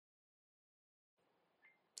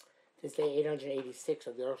This day 886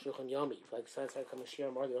 of the Rosh Shulchan Yomi. If like Sunset come a share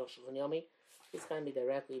more of the Rosh Shulchan Yomi, please kind me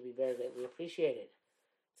directly, be very greatly appreciated.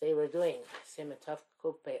 Today we're doing Sima Tuf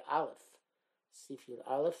Kuf Bei Aleph, Sifyud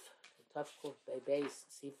Aleph, Tuf Kuf Bei Beis,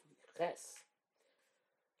 Sifyud Ches.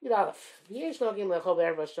 Yud Aleph. V'yesh nogim lechol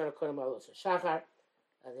be'erev Rosh Hashanah kodem alos Shachar.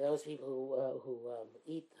 Those people who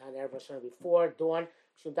eat on Erev Rosh Hashanah before dawn,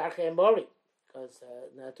 Shum Darchei Mori, because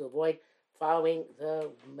to avoid following the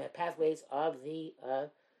pathways of the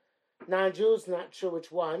non-Jews, not sure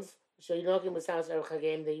which ones. So you know,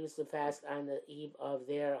 they used to fast on the eve of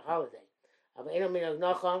their holiday. Maybe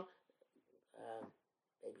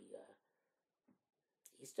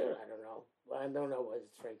Easter, I don't know. Well, I don't know what it's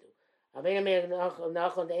referring to.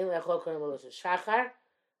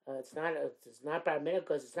 It's not bar minute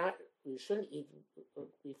because it's not. We shouldn't eat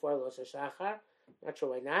before Los Shachar. Not sure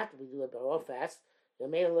why not. We do it by all fast. The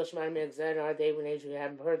main Lushman minute in our day when we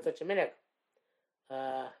haven't heard such a minute.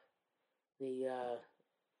 The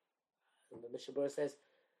Mishabur says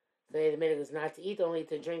today the minhag is not to eat, only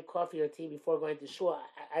to drink coffee or tea before going to shul.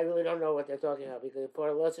 I really don't know what they're talking about because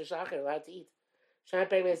before Los Shachar you're allowed to eat. Shana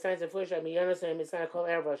Peg made signs of Fush. I mean, Yonas and Misana called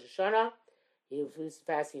Erev Rosh Hashanah. He was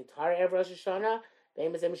fasting the entire Erev Rosh Hashanah.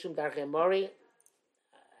 Be'emaz Emishum Darchei Mori.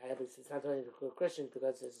 It's not only the Christians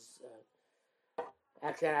because it's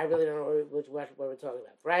actually I really don't know what we're talking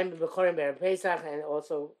about. Brian B'Chorim Be'er Pesach, and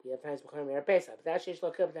also we have times B'Chorim Be'er Pesach. But that's Sheish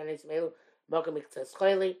Lokib Danis Melu Mokum Miktzas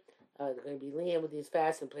Choyli. They're going to be lenient with these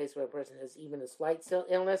fasts in place where a person has even a slight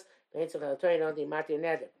illness. This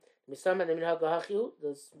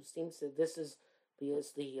seems that this is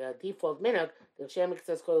the default minhag. The Shem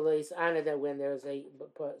Miktzas Choyli is honored that when there's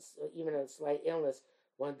even a slight illness,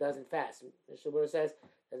 one doesn't fast. The Shabur says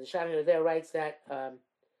that the Shani there writes that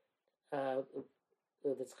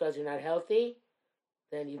if it's because you're not healthy,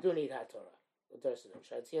 then you do need Hot Torah.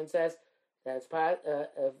 Shatzion says that it's part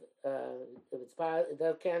if it's part,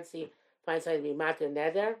 they can't find something to be matir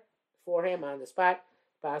neder for him on the spot.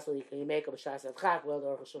 Possibly can you make a b'shas adchak? Well, the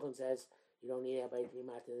Aruch Shulchan says you don't need anybody to be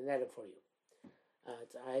matir neder for you.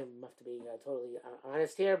 I have to be totally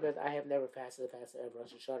honest here, but I have never fasted the fast of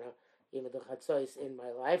Rosh Hashanah, even the Chatzos in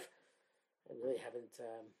my life. I really haven't.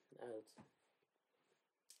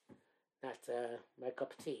 Not my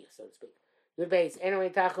cup of tea, so to speak. Yud Beis, anyway,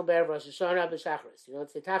 Tachon Be'erev Rosh Hashanah B'Shachris. You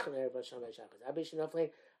don't say Tachon Be'erev Rosh Hashanah B'Shachris. Abi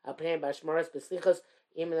Shenoflin Alpneim B'Shmoros B'Slichos.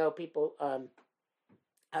 Even though people,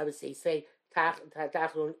 obviously say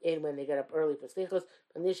Tachon in when they get up early for Slichos,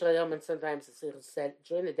 but Nishal Yom, and sometimes the Slichos said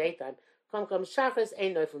during the daytime. Come Shachris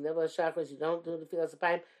ain't no from Never Shachris. You don't do the Filas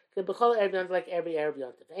Apayim. Could B'Chol Erev Yontif like every Erev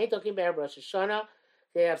Yontif. Ain't talking Be'erev Rosh Hashanah.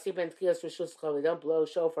 They have Sipa and Tchilas Rishus Chol. We don't blow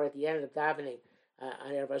shofar at the end of davening.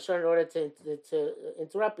 On Erev Rosh Hashanah in order to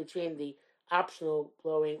interrupt between the optional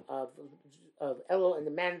blowing of Elul and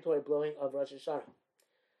the mandatory blowing of Rosh Hashanah.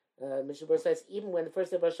 Mishabur says even when the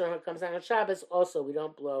first day of Rosh Hashanah comes out on Shabbos, also we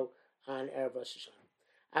don't blow on Erev Rosh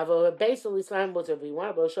Hashanah. Avo Beisul Islam was if you want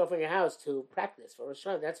to blow shofar in your house to practice for Rosh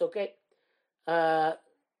Hashanah, that's okay.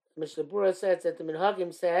 Mishabur says that the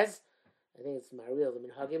Minhagim says, I think it's Maril, the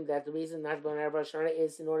Minhagim, that the reason not to blow on Erev Rosh Hashanah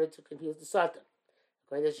is in order to confuse the Satan.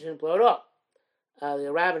 According to this, you shouldn't blow it all.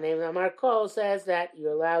 The rabbi named Amar Kol says that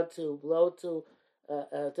you're allowed to blow to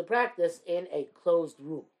practice in a closed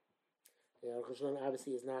room. The Aruch Shulchan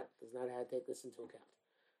obviously does not have to take this into account.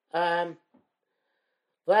 And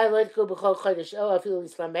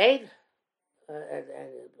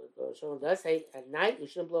Shulchan does say at night you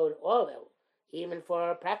shouldn't blow it all, even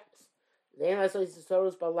for practice. They're not supposed to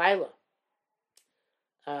sorrows by Lila.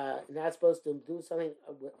 Not supposed to do something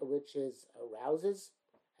which is arouses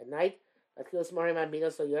at night. And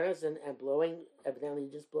blowing, evidently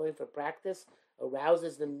just blowing for practice,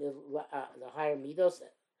 arouses the higher midos,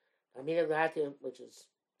 which is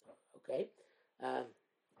okay.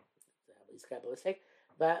 It's Kabbalistic.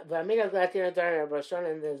 But Amina Glatina Darim Erev Rosh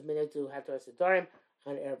Hashanah, and there's minute to Hator Sedarim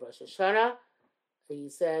on Erev Rosh Hashanah. He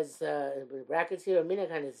says in brackets here, Amina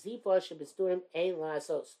kind of Zifa Shebesturim Ein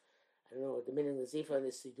Lasos. I don't know what the meaning of the Zifa and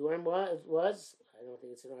the Sidurim was. I don't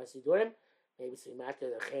think it's in our Sidurim. Maybe it's matter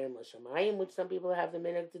the Cherem L'Shamayim, which some people have the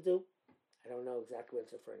minhag to do. I don't know exactly what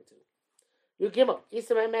it's referring to. Yud Gimel,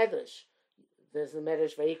 Yisrael Medrash. There's the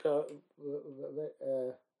Medrash Vayikra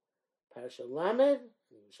Parasha Lamed,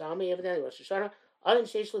 Shalmi, evidently Rosh Hashanah. Adam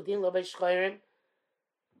Sheish L'Din Lo B'Shchayrim.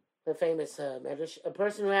 The famous Medrash. A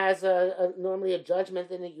person who has normally a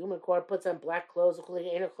judgment in the human court puts on black clothes. He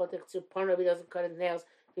doesn't cut his nails.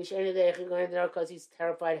 Because he's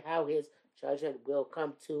terrified how his judgment will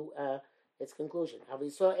come to its conclusion. How we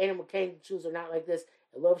saw animal cane shoes are not like this.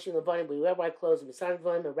 And Lovshin Levanim, we wear white clothes, and we sign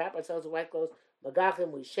Levanim, and wrap ourselves in white clothes. Magachim,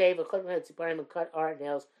 we shave, and cut our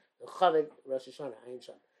nails. The Chaved Rosh Hashanah, Ayin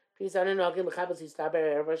Sham. Based on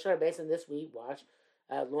this, we wash,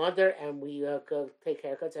 launder, and we take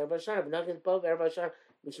haircuts every Shana. But nothing above every Shana.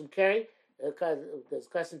 We should carry. There's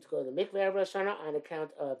custom to go to the mikveh every Shana on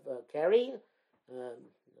account of carrying. In other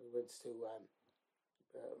words, to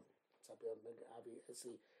some people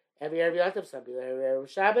obviously every Yom, some people every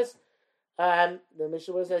Shabbos. The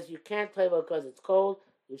Mishnah says you can't play because it's cold.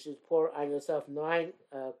 You should pour on yourself 9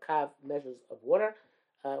 kav measures of water,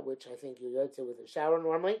 which I think you yotze with a shower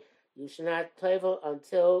normally. You should not play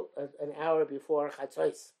until an hour before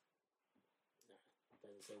chatzos.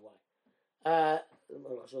 Doesn't say why.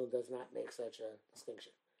 Rosh does not make such a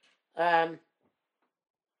distinction.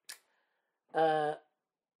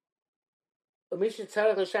 Somebody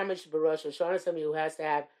who has to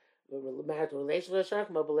have a marital relation with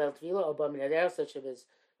Hashanah, such as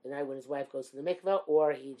the night when his wife goes to the mikveh,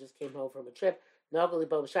 or he just came home from a trip.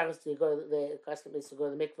 The custom is to go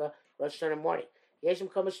to the mikveh Rosh Hashanah morning. The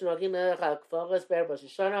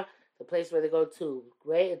place where they go to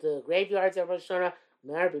the graveyards of Rosh Hashanah,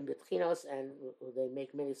 and they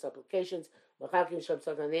make many supplications. And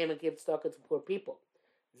give tzedakah to poor people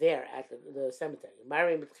there at the cemetery.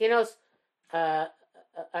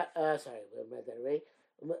 Sorry, we read that already.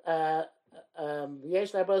 It's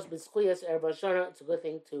a good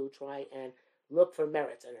thing to try and look for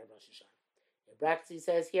merits on Rosh Hashanah. In brackets, he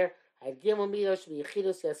says here, you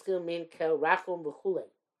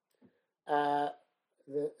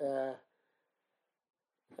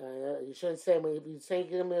shouldn't say, when you say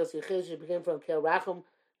Gimel Midos Yechidus, you begin from Kel Rachum, you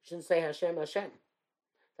shouldn't say Hashem, Hashem.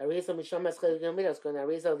 The reason Misham Eschel Gimel Midos, because the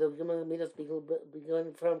reason the Gimel Midos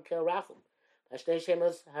begin from Kel Rachum. Hashnei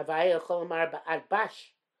Shemos Havaya Cholomar Ba'ad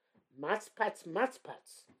Bash. Matzpatz.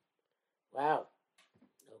 Wow.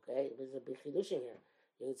 Okay, there's a big chidush in here.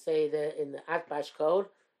 You would say that in the Atbash code,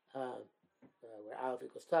 where Aleph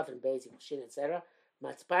equals tough and Beis equals shin, etc.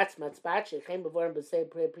 Matzpatz, Shechem Bevorim B'Sei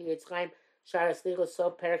Priyetz Chaim, Shara Slichos So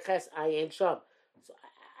Perches Ayin Shom. So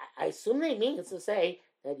I assume they mean to say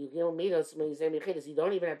that you give midos when you say Mechidus, you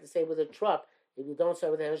don't even have to say with a truck if you don't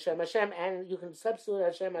start with Hashem, and you can substitute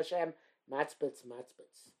Hashem, Matzpatz.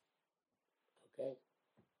 Okay?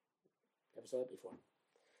 Never saw it before.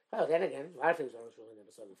 Well, then again, a lot of things Rosh Hashanah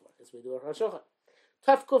never saw before. As we do at Rosh Hashanah.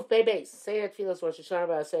 Tuf Kuf Bebeis. Say that Tfilos Rosh Hashanah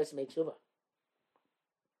Ba'aseres Mei Tshuva.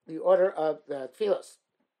 The order of the Tfilos.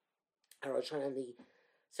 Rosh Hashanah and the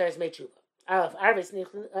Seres Mei Tshuva. Aleph. Arvis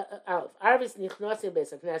Nichnosim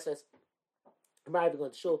Beis HaKnesses. Arriving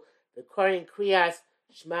going to shul. The Korean Kriyas.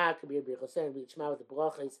 Shema. Kabir B'Chosen. Read Shema with the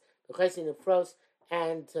Brachos. B'Chosen of Fros.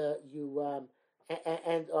 And you...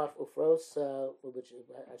 and off Ufros, which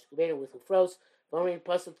Ashkevena with Ufros. V'omrin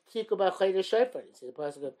pasuk Tiku B'Chodesh Shofar. You see the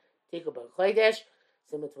pasuk of Tiku B'Chodesh,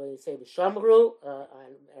 similar to what you say B'Shamru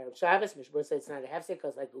on Erev Shabbos. Mishmur says it's not a hefsek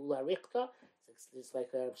because like Ula Richta, it's just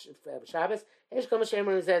like Erev Shabbos. Yesh Kol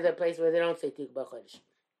Mashemar is at a place where they don't say Tiku B'Chodesh.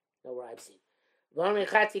 Nowhere I've seen. V'omrin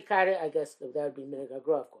Chatzi Kaddish, I guess that would be Minhag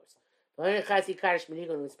HaGro, of course. V'omrin Chatzi Kaddish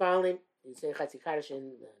Menigon Mispalim. You say Chatzi Kaddish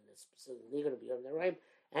in the Nigon of Yom Narayim.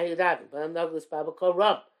 And you daven, but I'm not going to called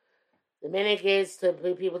Rum. The minhag is to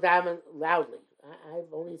people daven loudly.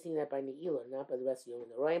 I've only seen that by Ne'ilah, not by the rest of you in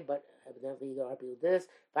the Roim, but evidently there are people who do this.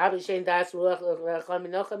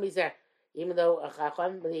 Even though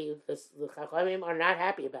the Chachamim are not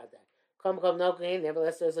happy about that.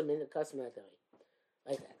 Nevertheless, there's a minhag custom like that.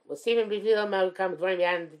 Well, Stephen Bivila Malkam Dvarim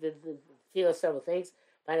Yan feel several things.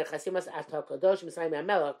 Find a Chasimas Atal Kadosh, Misayim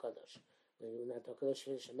Amel Kadosh. When you not talk Kadosh,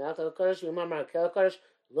 finish Amel Kadosh, you remember Kel Kadosh.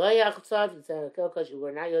 Lo Yachzav, you say Kel Kadosh, you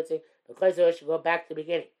were not yotzei, because you should go back to the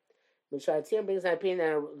beginning. Mishatzim brings an opinion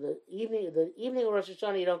that the evening of Rosh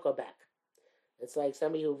Hashanah, you don't go back. It's like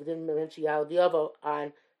somebody who didn't mention Yal Diovo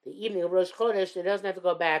on the evening of Rosh Chodesh, they doesn't have to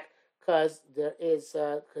go back because there is,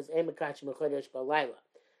 because Emekach Mechodesh Balayla.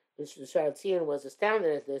 Mr. Sharatzian was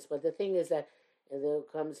astounded at this, but the thing is that there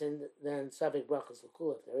comes in then Savik Brachas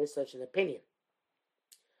L'Kula, if there is such an opinion.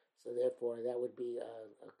 So therefore, that would be a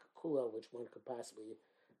Kula which one could possibly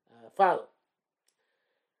follow.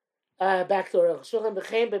 Back to Rosh Hashanah,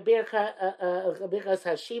 B'chein B'birchas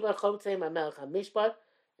Hashiva Chotzei Melech HaMishpat,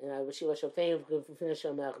 and Hashiva Shoftein finish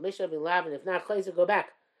on Melech HaMishpat, V'lav, and if not, Chayzer, go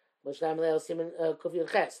back. Moshe Lamel Simon Kufiyot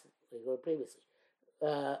Ches, we were previously.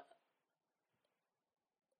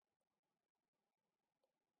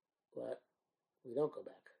 What? We don't go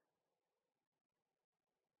back.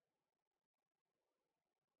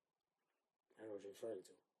 I don't know what you're referring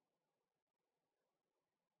to.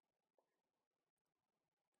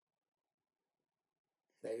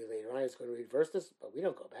 Maybe later on it's going to reverse this, but we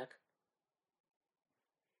don't go back.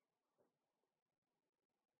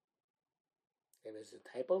 Maybe it's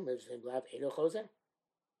a typo. Maybe it's Blav Eino Choser.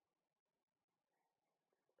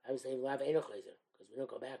 Obviously, we'll have Enoch laser because we don't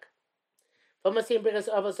go back. From Masim Brigas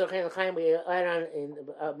Avos Zochein L'chaim, we add on in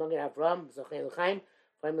Magen Avram Zochein L'chaim.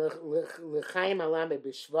 From L'chaim Alam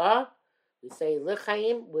B'Shva, we say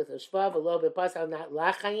L'chaim with a Shva, v'lo b'Pasal, not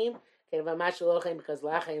L'chaim. Kenvamash L'chaim because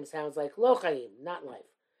L'chaim sounds like L'chaim, not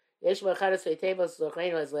life. Yesh B'Chadas V'Tevos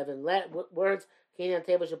Zochein has 11 words. Kinyan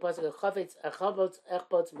Tevos Shepasal Achavotz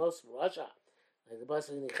Echbotz Mos Rasha. Like the pasuk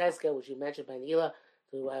in Cheskel, which you mentioned by Nila.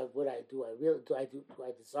 Do I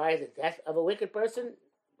desire the death of a wicked person?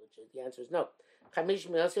 Which the answer is no. Chamish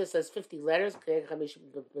Miyosef says 50 letters. Chamish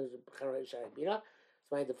Sharabina.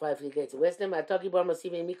 So I defy 50 gates of wisdom. Ataki bar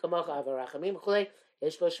masivim mikamocha avarachamim chulei.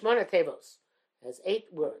 Yesh bo shmona tevos. Has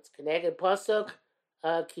 8 words. Keneged pasuk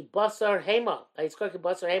kibasar hema. It's called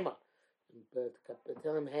kibasar hema.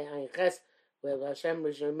 Tell him hey ches. Well, Hashem,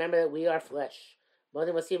 remember that we are flesh.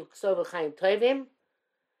 Modim masiv ksov v'chaim tovim.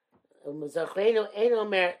 Zachrenu ein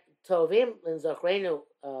omer tovim. In Zachrenu,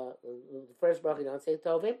 the first bracha, you don't say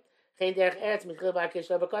tovim. Chein derech eretz mitchil v'akish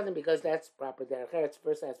levakodim, because that's proper derech eretz.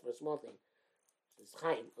 First, that's for a small thing. It's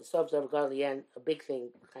chaim. Sov levakodim, the end, a big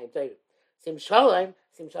thing. Chaim tovim. Sim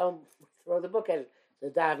shalom. Throw the book at it. The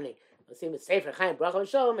davening. Sim sefer chaim bracha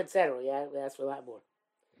shalom, etc. Yeah, we ask for a lot more.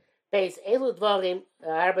 Base elu dvarim.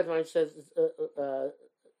 Arba dvarim says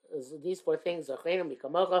these 4 things: Zachrenu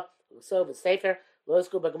mikamocha, Sov v'sefer. Low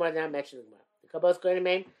school, but Gemara not mentioned the Gemara. The Kabbalah's Kohanim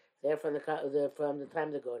name, they're from the time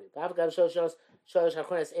of the Godim. Bavagav shows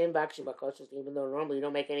Hachonis in Bakshi Bakoshos, even though normally you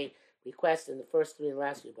don't make any requests in the first 3 and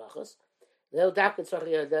last 3 brachos. Those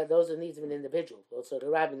are needs of an individual. Also, the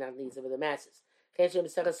rabbi, not needs of the masses. It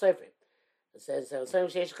says,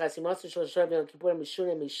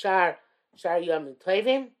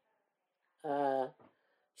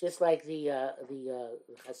 just like the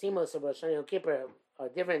Chasimos of Rosh Hashanah Yom Kippur are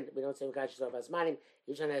different. We don't say Mekadosh Yisrael Basmanim.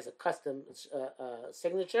 Each one has a custom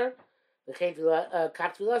signature. The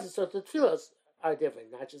Kach Tfilos, so the Tfilos are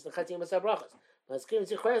different, not just the Chasimos of Brachos.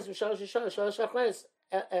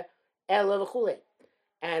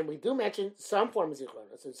 And we do mention some form of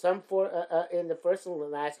Zichronos, and some in the first and the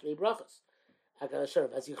last 3 brachos.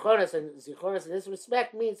 Zichronos in this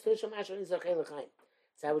respect means Fisham Asher Zochein L'chaim.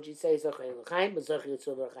 Is that what you say? Zochein L'chaim, Zochein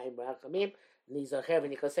Yitzur L'chaim B'Rachamim, Nizocher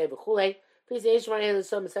V'Nikosei V'Chulei. Please,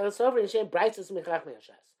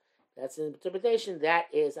 that's an interpretation that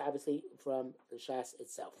is obviously from the Shas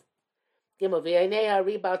itself. Gimel V'Yanei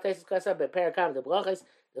read about Teisus Kasab Be'Perakam the Brachos.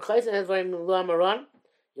 The Chayzen has very Lo Amaron.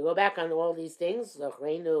 You go back on all these things,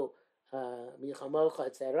 Zochreinu, Milchamocha,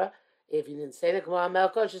 etc. If you didn't say the Gemara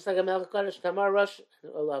Melkosh, just like a Melkosh, Tamar Rosh,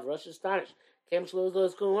 Olav Rosh astonished. Came to lose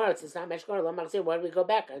those good words. It's not Meshkor. Lo Machzir. Why do we go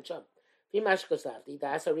back on Shom? V'Mash Kosav. The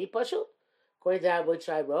Dasa Ripashul. According to that which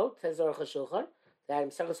I wrote, Tezor Chashulchan, that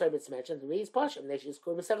Mesechus Sofer it's mentioned, the reads Pashim. They should just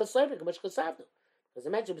call Mesechus Sofer, K'mosh Kosavnu. Because I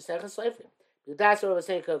mentioned Mesechus Sofer. The Dasa was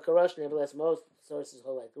saying Karosh, nevertheless, most sources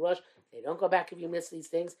hold like the Rosh. They don't go back if you miss these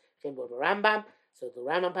things. Came with the Rambam. So the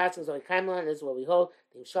Rambam passes on Kaimlan, this is what we hold.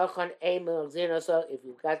 The Shulchan, A Melchzir, so if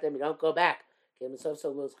you've got them, you don't go back. Okay, so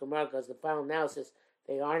lose Gemara, because the final analysis,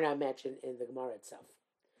 they are not mentioned in the Gemara itself.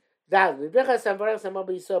 Dal, V'bricha Samvarach Samob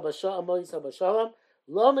Yisrael B'Shalom, Mo Yisrael B'Shalom,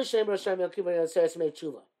 Lo Mishem Rosh Hashanah Yom Kippur Yoseres Mei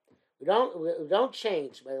Tshuva. We don't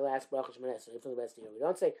change by the last bracha Shmones for the rest of the year. We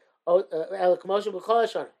don't say El K'moshe B'Chol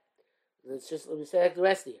Hashanah. It's just we say like the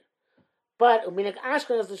rest of the year. But Minik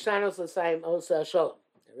Ashkenaz L'Shanos L'Sayim Osa Shalom.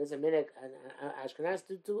 There is a Minik Ashkenaz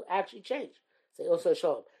to actually change. Say Osa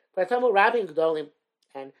Shalom. But Tamu Rabbi and Gedolim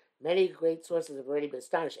and many great sources have already been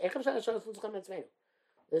astonished. Echem Shalosh Shalom Tzcham Etzmenu.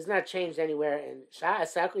 It's not changed anywhere, and Shah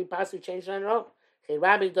Sakri possibly changed on their own.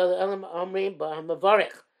 Rabbi Gdol Elam Omrim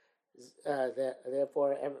B'Hamavarich.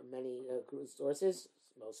 Therefore, many sources,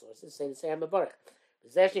 most sources, say the same Hamavarich.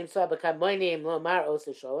 Possession Saw B'Kam Moinim Lomar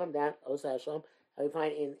Osa Shalom. That Osa Shalom. How we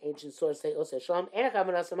find in ancient sources say Osa Shalom. Enecham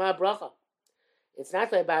Anasama Bracha. It's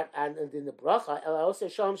not about in the Bracha. Ela Osa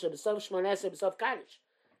Shalom Shebesov Shmones Shebesov Kaddish.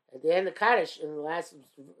 At the end of Kaddish, in the last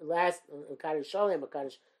Kaddish Shalom or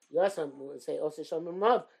Kaddish Yosam would say Osa Shalom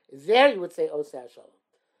Mav. There you would say Osa Shalom.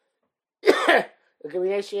 Because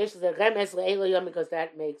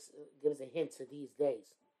that gives a hint to these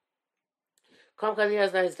days.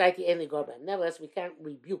 Nevertheless, we can't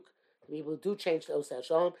rebuke the people who do change to Osa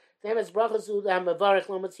Shalom. Interesting.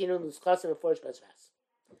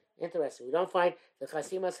 We don't find the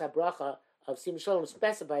Chasimas HaBracha of Sim Shalom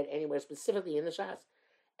specified anywhere specifically in the Shas.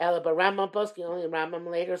 Ela Rambam Posky, only in Rambam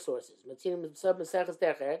later sources. And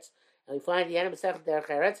we find the end of Mesechus Derech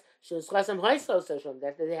Eretz,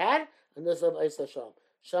 that they had and this of Osa Shalom.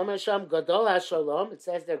 Shom Hashem Gadol HaShalom, it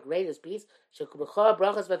says their greatest peace, Shekubachah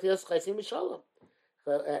Brachas V'Tilos Chaysim B'Shalom.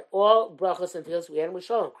 All Brachas and Tilos we end with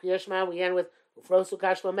Shalom. Kriya Shema we end with Ufrosu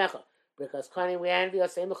Kashlomecha. because Kani we envy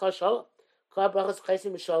us same l'chol shalom. Kol brachas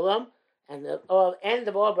chaysim shalom, and the end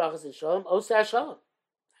of all brachas is shalom. Osa shalom.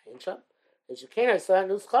 Ain't shalom. It's your so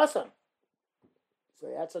nuschasam. So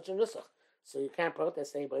that's such a nusach. So you can't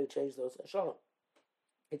protest anybody who changed those shalom.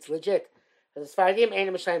 It's legit. Because the Sfardim ain't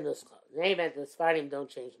a Mishayim nusach. In any event, the Sfardim don't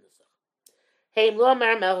change nusach. Hey, lo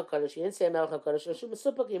amar melech HaKadosh. You didn't say melech HaKadosh. Rashu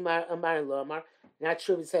Mesupak amar and lo amar. Not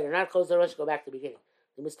true. We said it. Not close the rush. Go back to the beginning.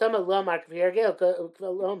 The Mistama lo amar k'vir gil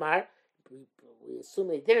lo amar. We assume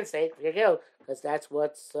they didn't say it k'vir gil because that's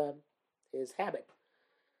what's his habit.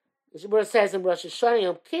 The Shabbat says in Rosh Hashanah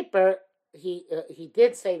Yom Kippur he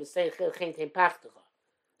did say the same chen tein pachtacha,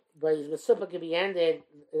 but his Mesupak can be ended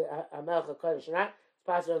melech HaKadosh. Not it's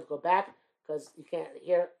possible to go back because you can't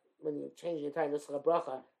hear when you change the entire nusach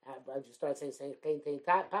bracha. But you start saying chen tein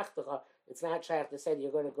pachtacha. It's not shaykh to say that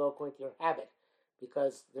you're going to go according to your habit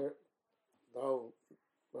because the whole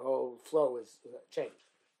flow is changed.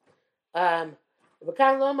 It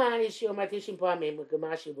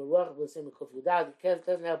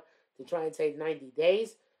doesn't help to try and say 90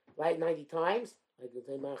 days, right? 90 times. You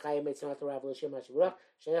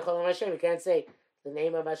can't say the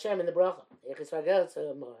name of Hashem in the bracha. How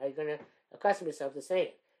are you going to accustom yourself to saying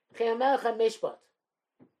it?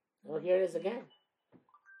 Oh, here it is again.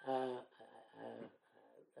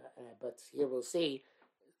 But here we'll see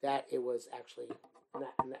that it was actually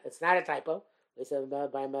it's not a typo. They said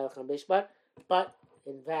by Melech HaMishpat, but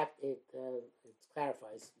in fact it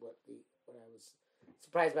clarifies what I was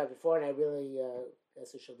surprised about before, and I really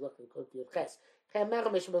guess I should look and cook the Ches. Melech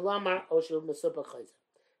HaMishpat Lamar Oshu Mesupak Chayzer.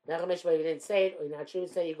 Melech HaMishpat, you didn't say it, or you're not sure you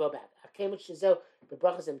say it, you go back. Akemut Shizel the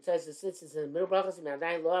brachas and says it sits in the middle brachas and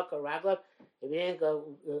Madain Loach or Raglav. If you didn't go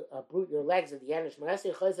uproot your legs at the end of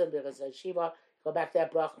Shmarasi Chayzer because Shiva, go back to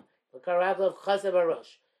that bracha. Raglav Chayzer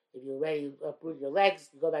Barosh. If you're ready to uproot your legs,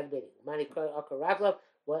 you go back to bidding. Mani Raglav.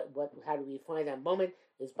 How do we find that moment?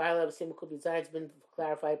 This Ba'alav Simukut Yitzhak has been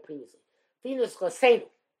clarified previously. Finus Chosenu,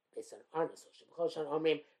 based on our nusach. Shemchoshan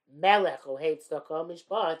Omrim Melech Ohei Tzedakah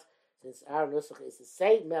Mishpat. Since our nusach is to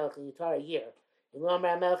say Melech in the entire year. In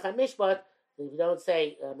Lomar Melech HaMishpat, if you don't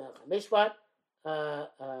say Melech HaMishpat,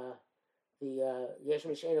 the Yesh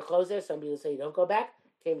Mishayin Choser, some people say you don't go back.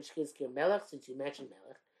 Came Shkizkir Melech, since you mentioned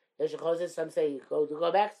Melech. Yesh Choser, some say you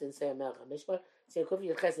go back, since say Melech HaMishpat. Say Kufi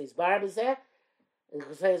Yeches is Bar B'zeh. I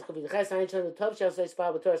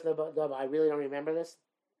really don't remember this.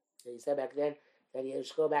 He said back then that he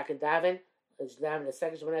should go back and daven. Daven the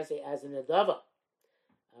second Shemona Esrei as in Nedava.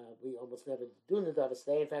 We almost never do Nedava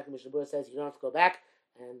today. In fact, the Mishnah Berurah says you don't have to go back,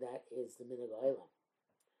 and that is the Minhag Olam.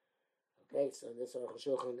 Okay, so this Aruch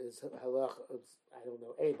HaShulchan is halach. I don't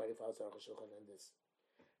know anybody follows Aruch HaShulchan on this.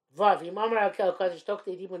 Vav Yimamar Akel Kadosh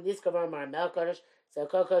Tokti Dibun Diskavar Mar Mel Kadosh. So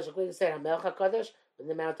Akel Kadosh quickly said Hamel Kadosh. When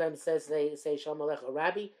the Mount Time says they say Shalom Alecha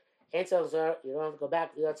Rabbi, answer you don't have to go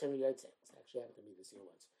back. You don't have to It's actually happened to me this year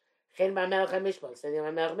once. Chen Ba'Melech HaMishpat. Sending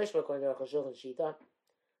Ba'Melech HaMishpat according to Aruch HaShulchan Shita.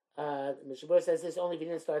 Mishnah Berurah says this only if you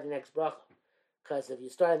didn't start the next bracha. Because if you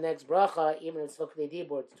start the next bracha, even if it's Chokdei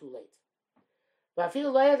Dibur, it's too late.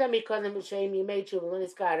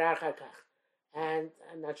 And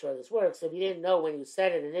I'm not sure how this works. If you didn't know when you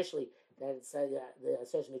said it initially that it said the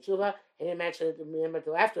Aseret Metshuva, and you didn't mention it, remember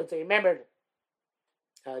until afterwards, so you remembered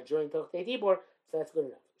during Chokdei Dibur, so that's good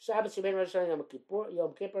enough. Shabbos Shebein Rosh Hashanah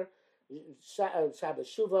Yom Kippur, Shabbos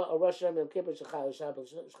Shuva, or Rosh Hashanah Yom Kippur,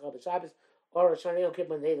 Shabbos, or Rosh Hashanah Yom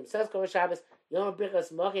Kippur, when they themselves come to Shabbos, Yom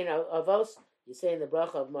Brichas Magin Avos, you say in the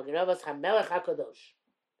bracha of Magin Avos, HaMelech HaKadosh.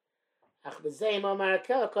 Ach b'zeh Omar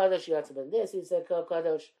Kel Kadosh Yotze ben this, he said Kel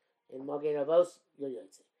Kadosh, in Magin Avos, you're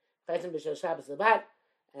Yotze. Chaytim b'shel Shabbos Lebat,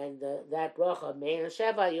 and that bracha, Mein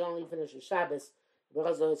Sheva, you only finish with Shabbos. The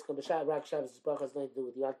bracha is only come b'Shabbos, Rak Shabbos, the bracha has nothing to do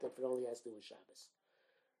with Yontif, it only has to do with Shabbos.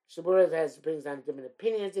 Shabbat brings down different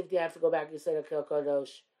opinions if you have to go back, you said Kel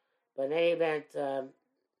Kadosh, but in any event,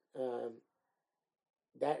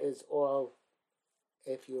 that is all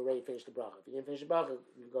if you already finished the bracha. If you didn't finish the bracha,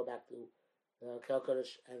 you go back to Kel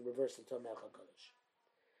Kodesh and reverse it to Melech HaKodesh.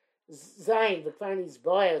 Zayin, the Kvarni's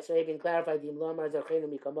boy, it's already been clarified, the Imlomar Zarchenu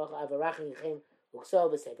Mikamocha Avarachin Yichem Uksol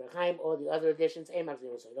V'Sefer Chaim, all the other additions, Eimak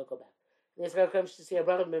Zero, so don't go back. This guy comes to see a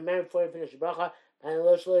bracha, remember before you finish the bracha, and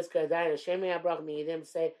Lo Shlois Kadayin Hashem bracha, meaning you didn't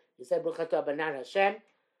say, you said Bruchato, but not Hashem.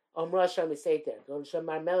 Omra Hashem, you say it there. Don't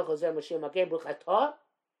Shemar Melech Ozer Moshe Makeh Bruchato.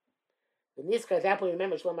 The Niska, at that point,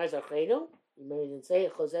 remember Shlomar Zarchenu. You didn't say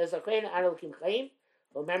Choser Zarchenu, Anokim Chaim.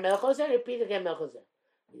 Remember Melech Ozer, repeat again Melech Ozer.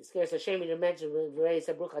 You scares Hashem, you didn't mention, you already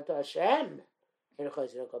said Bruchato Hashem. And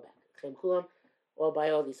Choser, don't go back. Chaim Kulam, all by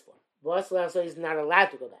all these four. Vosla, so he's not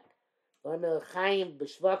allowed to go back. Chaim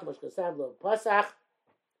B'Shvat, Moshkosam, Lo Pasach.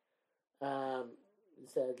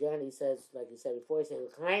 So again, he says, like he said before, he said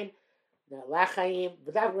Chaim, Now, Lachayim,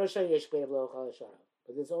 without Rosh Hashanah, Yesh Be'er V'lo Chol Hashanah.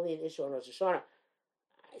 But there's only an issue on Rosh Hashanah.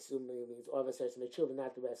 I assume it means all of us starts to make but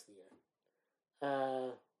not the rest of the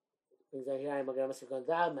year. Means that here I am going to go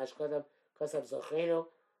down, Mashkodav, Kosav Zochenu,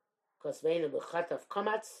 Kosveinu, B'chatav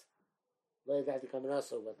Komatz. But that coming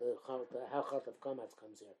also, but how Chatav Komatz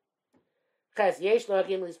comes here. Ches, Yesh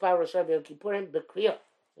Loachim, Lispar Rosh Hashanah, Yom Kippurim, B'kriyah.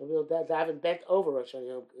 And we'll dive bent over Rosh Hashanah,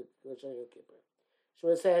 Yom Kippur. So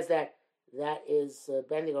it says that is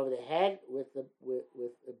bending over the head with the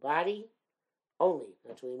body only.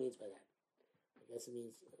 That's what he means by that. I guess it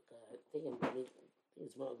means, I think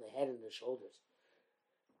it's more of the head and the shoulders.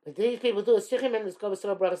 But these people do a sichim and go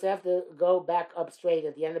to brachas. They have to go back up straight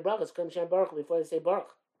at the end of brachas. Come Shem Baruch before they say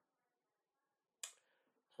Baruch.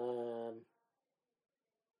 The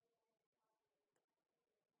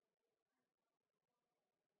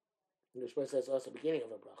Shmuel says also beginning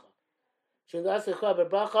of a bracha. Because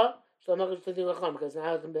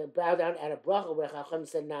now it's bow down at a bracha where Chacham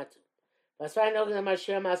said not to.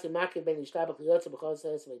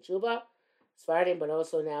 Sfardim, but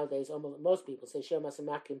also nowadays, almost most people say Shir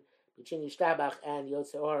Masamakim between Yishtabach and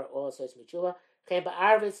Yotze Or also says Mitzvah. Chem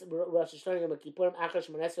ba'arvis Rosh Hashanah Yom Kippurim Achar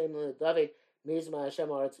Shmonesrei Mil David Mizmar Hashem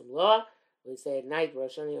Haaretzim Loa. We say at night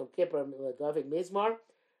Rosh Hashanah Yom Kippur Mil David Mizmar.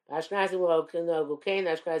 Ashkenazim will go Kain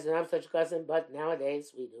Ashkenazim not such a custom, but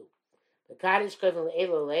nowadays we do. The Kaddish Kevin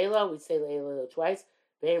Leila Leila, we say Leila twice.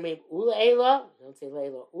 Be'erim Ula Eila, don't say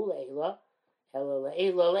Leila Ula Eila, Ela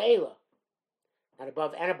Leila Leila. Not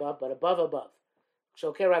above and above, but above.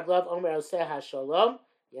 Shokei Raglav Omer Oseh HaShalom.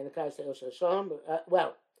 Yanakar say Oseh HaShalom.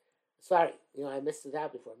 Well, sorry, I missed it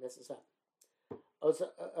out before. I messed this up.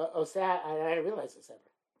 Oseh, I didn't realize this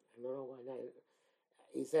ever. I don't know why not.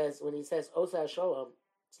 He says, when he says Oseh HaShalom,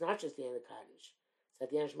 it's not just the end of Kaddish. It's at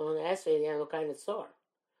the end of Shemona Esrei, the end of Kain Tzor.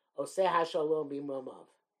 Oseh HaShalom B'Mromav.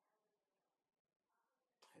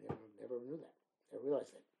 I never knew that. Never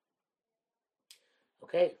realized that.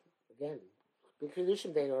 Okay, again.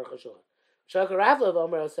 B'Kedushim Dein Aruch HaShoah. Shokei Ravlov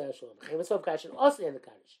Omer Oseh HaShalom. B'Chem V'Sov Kashin also the end of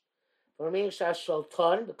Kaddish. For me, Shah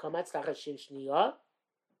Sholton B'Kamatz Tachas Shin Shniyah.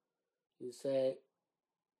 You say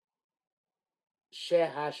Sheh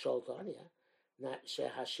HaSholton, yeah. Not Sheh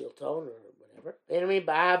HaShilton or whatever. B'Erim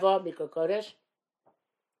Ba'ava Mikro Kodesh.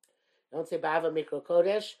 Don't say Ba'ava Mikro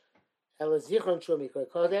Kodesh. Ela Zichron Shur Mikro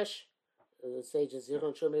Kodesh. The sage is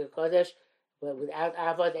Zichron Shur Mikro Kodesh. But without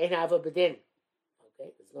Ava, there ain't Ava B'Din.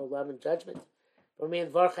 Okay, there's no love and judgment. For me,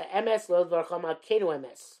 Dvarcha Emes, lo Dvarcha Malkeinu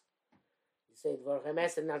Emes. You say Dvarcha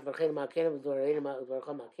Emes and not Dvarcha Malkeinu, but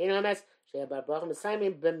Dvarcha Malkeinu Emes. Shea Bar Baruch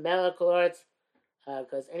Mesayim B'Melech Koretz.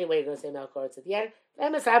 Because anyway, you're going to say Melech Koretz at the end.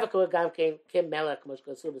 Emes Havakah Gam Kim Melech Mosh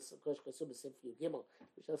Kosu B'Simfu Gimel.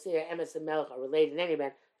 We shall see that Emes and Melech are related in any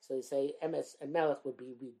event. So you say Emes and Melech would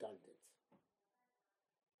be redundant.